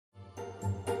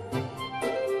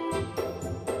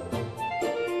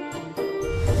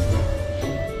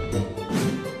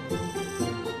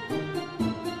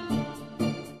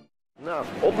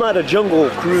Op naar de Jungle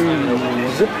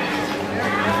Cruise.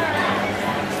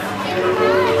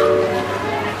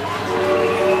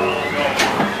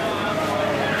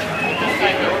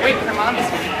 Wait for Mom.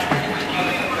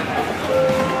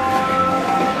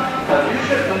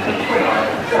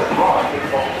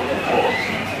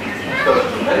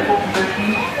 Medical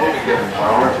conditions will be given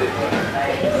priority.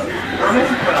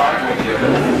 Permission tonight will be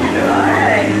given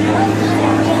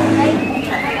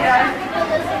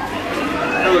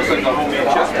That looks like the homemade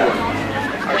chessboard.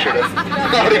 I should have.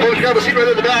 Howdy folks, grab a seat right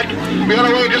in the back. Be on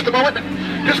our way in just a moment.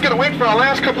 Just gonna wait for our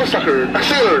last couple of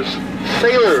sailors.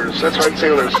 Sailors, that's right,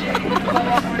 sailors.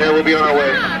 Yeah, we'll be on our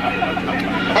way.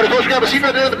 Howdy folks, grab a seat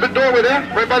right there in the doorway there,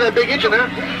 right by that big engine there.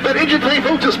 That engine today,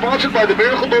 folks, is sponsored by the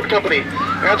Miracle Boat Company.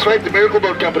 That's right, the Miracle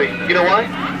Boat Company. You know why?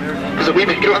 Because if we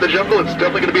make it on the jungle, it's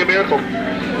definitely going to be a miracle.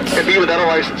 And me without a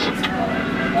license.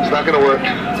 It's not going to work.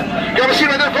 Grab a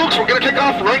seat right there, folks. We're going to kick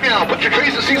off right now. Put your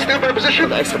trays and seats stand by position.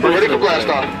 We're ready for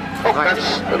blast off. Oh,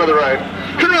 that's another ride.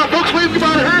 Turn around, folks. Wave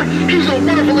goodbye to her. She's a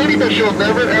wonderful lady, but you'll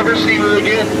never, ever see her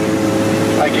again.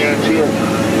 I guarantee it.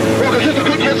 Well, there's just a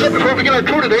quick heads up before we get our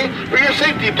tour today. For your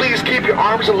safety, please keep your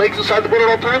arms and legs inside the boat at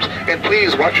all times, and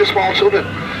please watch your small children.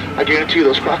 I guarantee you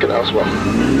those crocodiles will.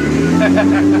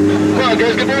 Well,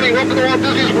 guys, good morning. Welcome to Walt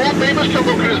Disney's world-famous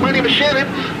Jungle Cruise. My name is Shannon.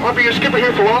 I'll be your skipper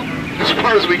here for a while, as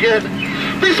far as we get.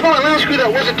 Please small our last crew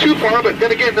that wasn't too far, but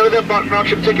then again, none of them bought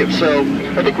round-trip tickets, so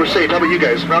I think we're safe. How about you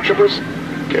guys? Round-trippers?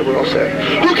 Okay, we're all set.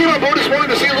 Who came on board this morning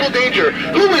to see a little danger?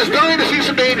 Who is dying to see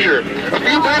some danger? A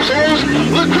few brave souls?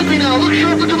 Look quickly now. Look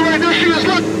sharp. Look to the right. There she is.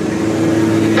 Look.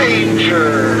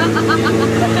 Danger.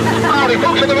 Howdy,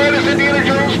 folks. On the right is Indiana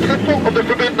Jones, Temple of the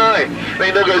Forbidden Eye. Now,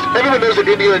 you know, guys, everyone knows that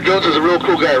Indiana Jones is a real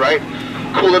cool guy, right?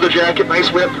 Cool leather jacket,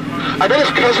 nice whip. I met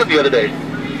his cousin the other day.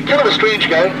 Kind of a strange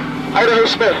guy. Idaho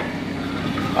Smith.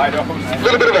 A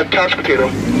little bit of a couch potato.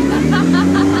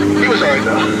 He was alright,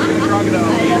 though.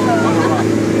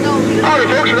 Alright,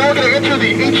 folks, we're now going to enter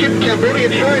the ancient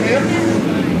Cambodian shrine here.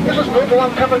 This was built a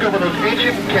long time ago with those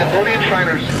ancient Cambodian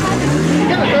shriners.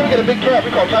 In the shrine, we got a big cat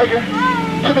we call Tiger,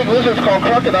 2 big lizards called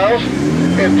crocodiles,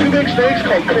 and 2 big snakes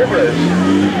called cobras.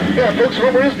 Yeah, folks,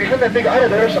 rumor is behind that big idol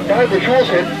there are some valuable jewels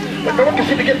hidden, but no one can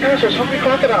seem to get past those hungry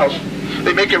crocodiles.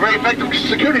 They make a very effective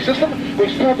security system. We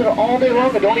stand there all day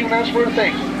long and don't even ask for a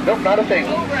thing. Nope, not a thing.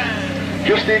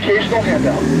 Just the occasional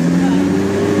handout.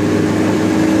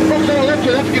 Folks, on the left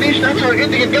here, that's Ganesh, that's our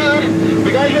Indian guide. The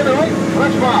guy here on the right,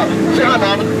 that's Bob. Say hi,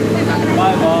 Bob.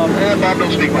 Hi, Bob. Yeah, Bob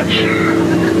don't speak much.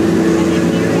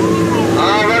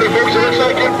 Alrighty, folks, it looks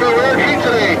like in for a rare treat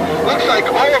today. Looks like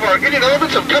all of our Indian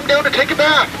elephants have come down to take a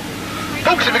bath.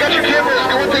 Folks, if you got your cameras,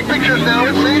 go and take pictures now,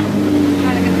 let's see.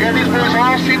 And these boys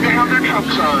all seem to have their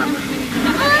trunks on.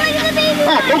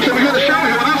 Oh, folks, over here in the show,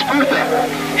 we have this Bertha.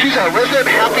 She's our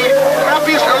resident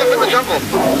happiest elephant in the jungle.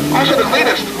 Also the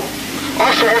cleanest.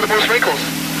 Also one of the most wrinkles.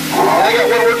 And I got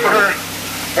one word for her.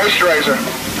 Moisturizer.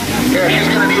 Yeah, she's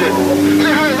gonna need it.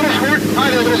 Say hi, little squirt. Hi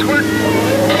there, little squirt.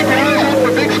 Keep your eyes out for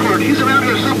Big Squirt. He's around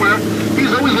here somewhere. He's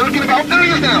always lurking about. There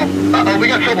he is now. Uh-oh, we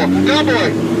got trouble. Down,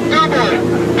 boy. Down, boy.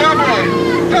 Down, boy.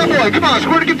 Down, boy. Come on,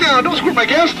 Squirt, get down. Don't squirt my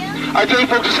guest. I tell you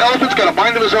folks, this elephant's got a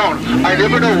mind of his own. I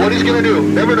never know what he's gonna do.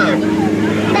 Never know.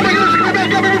 Oh my goodness, come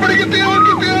back up, everybody, get down,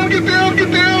 get down, get down, get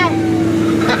down.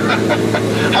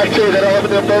 I tell you that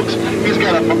elephant there, folks, he's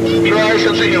got a dry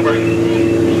sense of humor.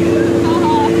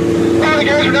 Alright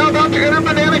guys, we're now about to enter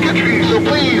banana country, so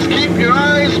please keep your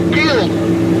eyes peeled.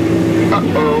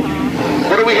 Uh-oh.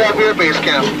 What do we have here at base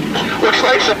camp? Looks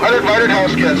like some uninvited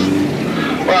house guests.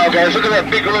 Wow guys, look at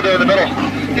that big gorilla there in the middle.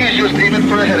 He's just aiming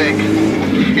for a headache.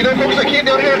 You know, folks, I came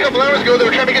down here a couple hours ago. They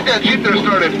were trying to get that Jeep there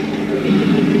started.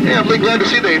 Yeah, I'm really glad to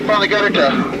see they finally got it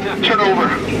to turn over.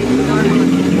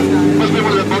 Must be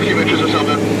one of the monkey wrenches or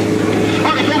something.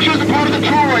 Okay, folks, here's the part of the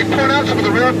tour where I point out some of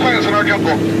the rare plants in our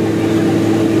jungle.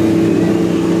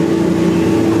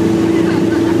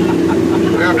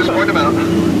 Yeah, I'm just pointing them out.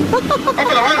 Up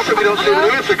on the right side, we don't see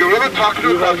it. It's a gorilla talking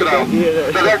to a crocodile.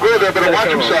 Now, that gorilla there better watch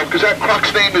himself, because that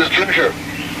croc's name is Ginger.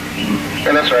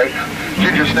 Yeah, that's right.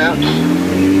 Ginger snaps.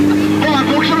 Hold on,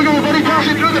 folks, here we go, everybody,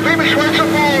 passing through the famous Schweitzer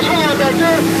Falls. Hold on back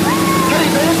there.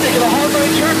 Heading north, taking a hard right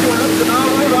turn going up the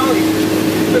Nile Valley.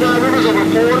 The Nile River's over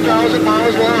 4,000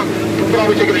 miles long. But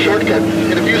I'll be taking a shortcut.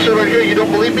 And if you sit right here, you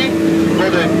don't believe me, well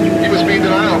then, you must be in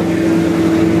denial.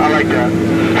 I like that.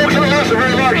 Folks, on the left, a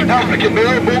very large African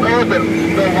male bull elephant,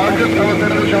 the largest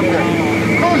elephant in the jungle.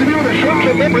 Those of you with a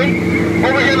short-term memory,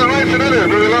 over here on the right is another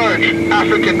very large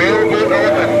African male bull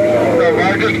elephant, the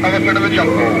largest elephant in the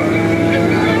jungle.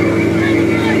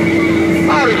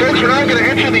 Alright folks, we're now going to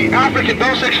enter the African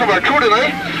bell section of our tour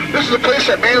tonight. This is a place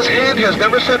that man's hand has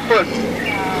never set foot.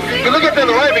 If you look up to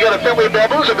the right, we got a family of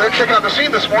baboons up there checking out the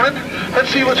scene this morning. Let's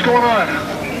see what's going on.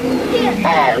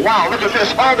 Oh, wow, look at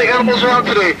this. All the animals are out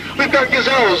today. We've got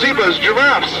gazelles, zebras,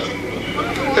 giraffes.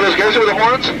 Hey, those guys with the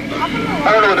horns?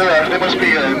 I don't know what they are. They must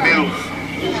be new.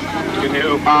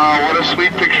 What a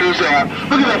sweet picture is that.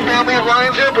 Look at that family of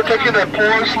lions here protecting that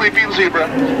poor sleeping zebra.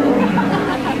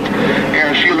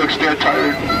 Yeah, she looks dead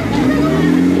tired.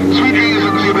 Sweet dreams,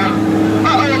 zebra.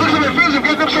 Uh-oh, looks like my friends have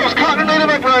got themselves caught in a native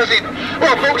uprising.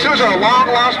 Well, folks, here's our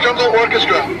long-lost jungle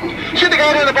orchestra. See the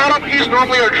guy down the bottom? He's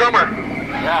normally our drummer.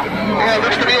 Yeah, it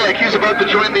looks to me like he's about to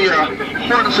join the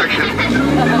horn section.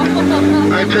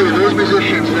 I tell you, those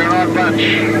musicians, they're an odd bunch.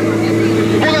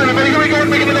 Hold on, everybody, here we go,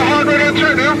 making it a hard right-hand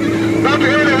turn now. About to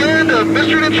enter the land of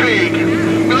mystery and intrigue.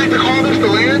 We like to call this the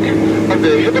land of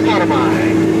the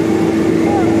hippopotami.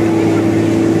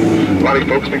 A lot of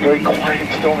folks be very quiet and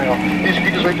still now. These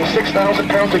creatures weigh up to 6,000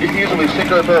 pounds. They can easily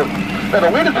sink our boat. Now, the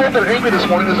way to prove they're angry this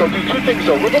morning is they'll do two things.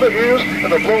 They'll wiggle their ears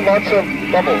and they'll blow lots of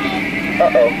bubbles.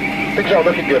 Uh-oh. Things aren't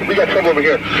looking good. We got trouble over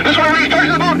here. This one already starts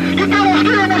the boat. Get down, I'll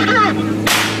scare him, I'll scare him.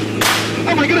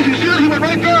 Oh my goodness, you see that? He went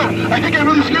right down. I think I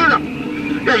really scared him.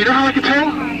 Yeah, you know how I could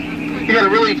tell? He had a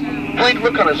really blank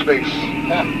look on his face.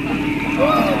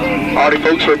 Alrighty,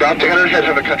 folks, we're about to enter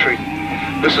Headhunter country.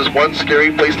 This is one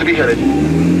scary place to be headed.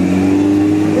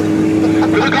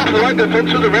 We look off to the right there, folks,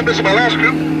 through the remnants of my last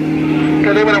group.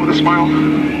 Yeah, they went out with a smile.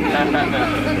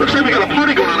 Looks like we got a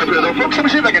party going on up here, though, folks. Let me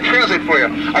see if I can translate for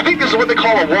you. I think this is what they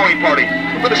call a warring party.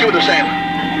 Let me see what they're saying.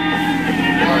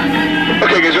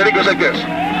 Okay, guys, ready? It goes like this.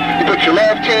 You put your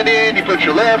left hand in, you put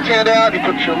your left hand out, you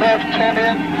put your left hand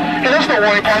in. Hey, that's no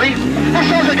warring party. That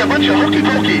sounds like a bunch of hokey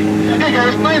pokey. Hey,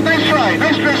 guys, nice try.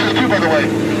 Nice dresses, too, by the way.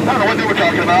 I don't know what they were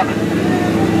talking about.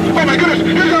 Oh, my goodness,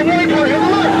 here's our warring party. On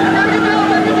the left.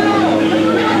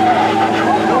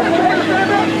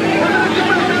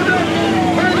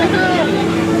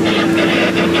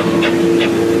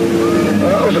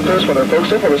 That was a close one there, folks.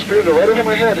 That was speared right over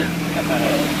my head.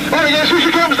 Alright, guys, here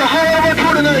she comes, the highlight of our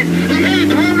tour tonight. The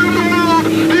 8th wonder of the world,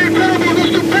 the incredible, the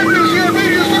stupendous, the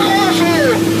outrageous, the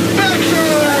colossal,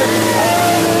 backside.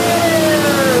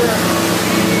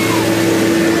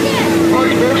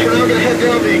 Alright, folks, we're now going to head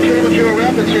down the Kilimanjaro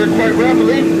Rapids here quite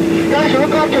rapidly. Guys,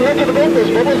 look off to the left of the boat.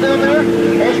 Those bubbles down there,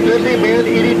 that's deadly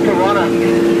man-eating piranha.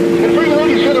 And for you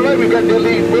ladies to the right, we've got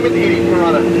deadly women-eating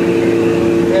piranha.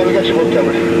 Yeah, we got you both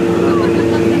covered.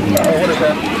 What is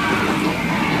that?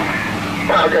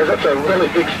 Wow, guys, that's a really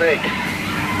big snake.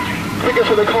 I think that's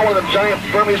what they call one of them giant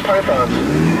Burmese pythons.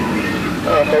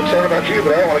 Folks, I don't know about you,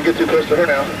 but I don't want to get too close to her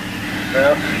now.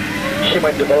 No, she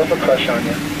might develop a crush on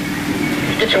you.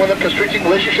 Get you one of them constricting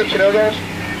relationships, you know, guys?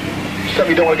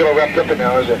 Something you don't want to get all wrapped up in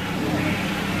now, is it?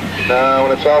 No,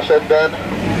 when it's all said and done,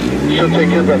 she'll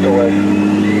take your breath away.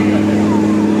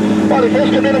 Well, the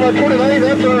first come in of our tour tonight,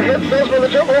 that's our head salesman of the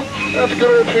jungle. That's good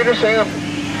old Trader Sam.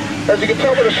 As you can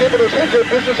tell by the shape of those heads, their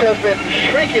business has been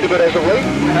shrinking a bit as of late.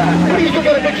 But he's still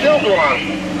got a big sale going on.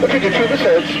 Look at the two of his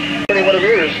heads, any one of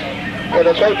yours. Yeah,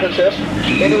 that's right, Princess.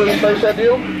 Anyway you slice that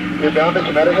deal, you're bound to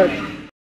come out ahead.